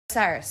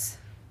Cyrus,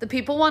 the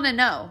people want to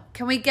know.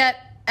 Can we get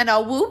an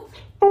a whoop?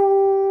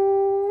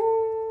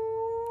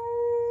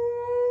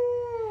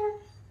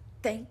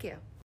 Thank you.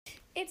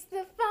 It's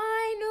the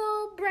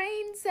final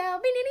brain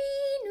cell.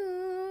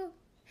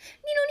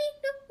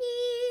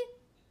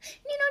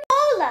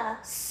 Hola,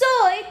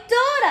 soy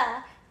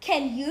Dora.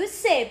 Can you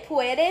say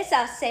puedes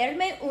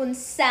hacerme un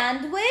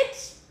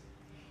sandwich?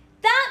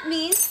 That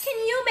means can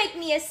you make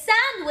me a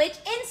sandwich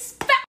in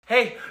Spanish?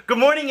 Hey, good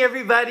morning,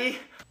 everybody.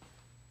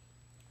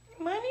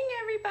 Good morning,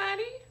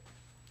 everybody.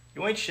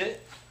 You ain't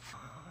shit.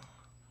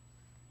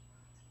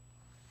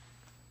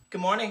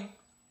 Good morning.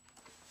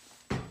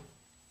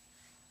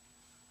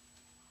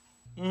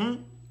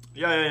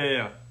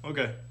 Yeah.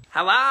 Okay.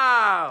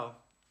 Hello.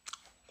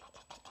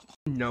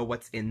 Know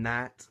what's in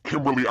that?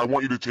 Kimberly, I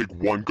want you to take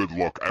one good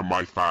look at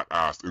my fat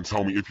ass and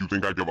tell me if you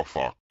think I give a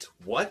fuck.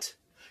 What?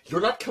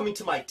 You're not coming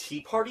to my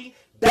tea party?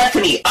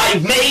 Bethany, I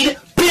made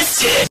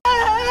biscuits!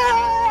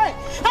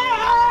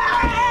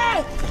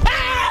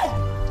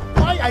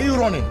 Why are you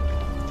running?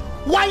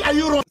 Why are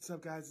you running? What's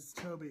up, guys? It's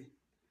Toby.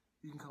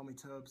 You can call me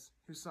Tobes.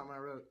 Here's something I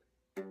wrote.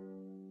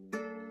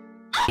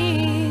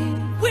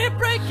 We're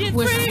breaking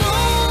free.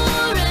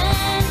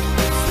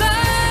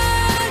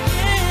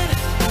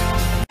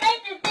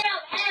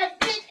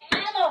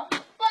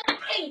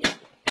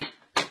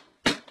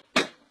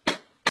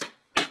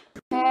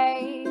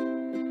 Hey,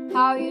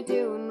 how you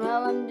doing?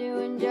 Well, I'm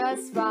doing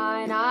just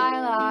fine.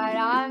 I lied,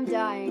 I'm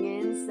dying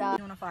inside.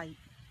 Do you wanna fight?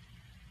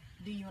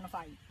 Do you wanna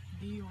fight?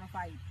 Do you wanna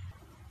fight?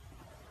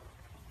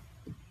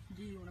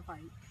 Do you wanna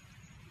fight?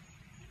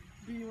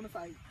 Do you wanna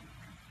fight?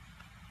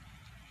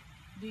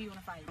 Do you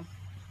wanna fight?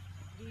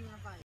 Do you wanna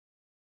fight?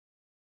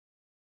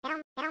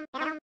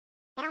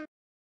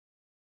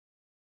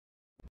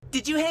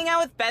 Did you hang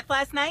out with Beth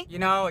last night? You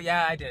know,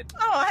 yeah, I did.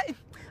 Oh,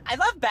 I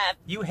love Beth.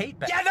 You hate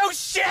Beth. Yeah, no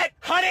shit,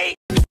 honey!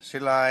 She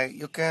like,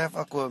 you can't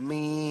fuck with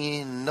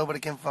me, nobody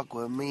can fuck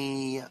with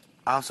me.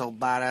 I'm so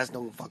badass,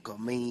 don't fuck with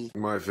me.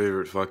 My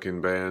favorite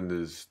fucking band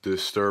is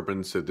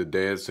Disturbance at the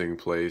Dancing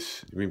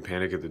Place. You mean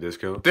Panic at the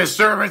Disco?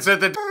 Disturbance at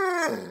the...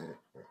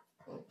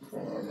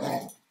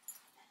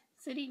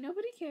 City,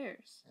 nobody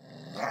cares.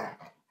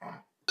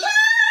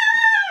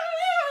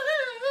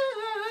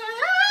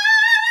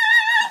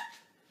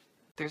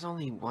 There's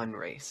only one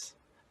race.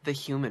 The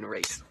human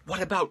race.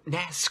 What about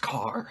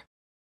NASCAR?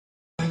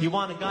 You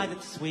want a guy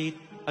that's sweet,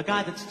 a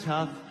guy that's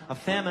tough, a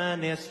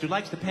feminist who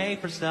likes to pay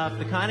for stuff,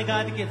 the kind of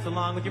guy that gets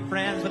along with your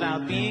friends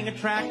without being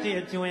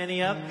attracted to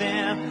any of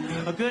them.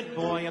 A good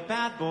boy, a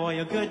bad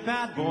boy, a good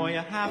bad boy,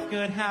 a half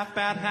good, half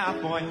bad,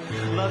 half boy.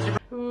 Loves your...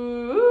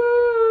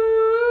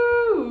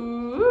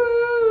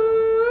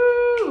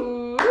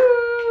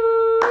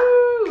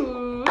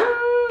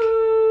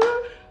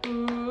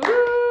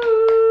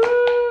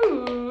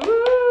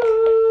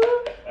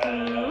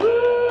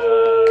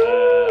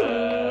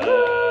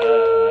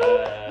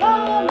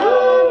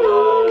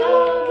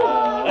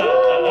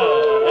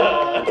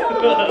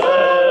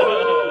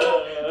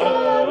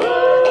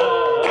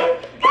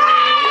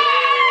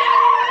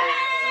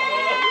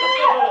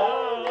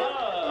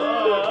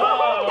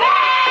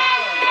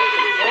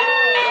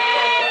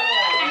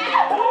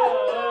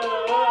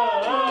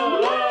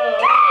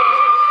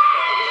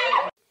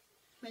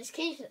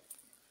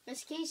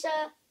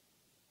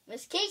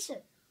 Miss Keisha.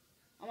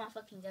 Oh my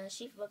fucking god,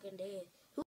 she fucking dead.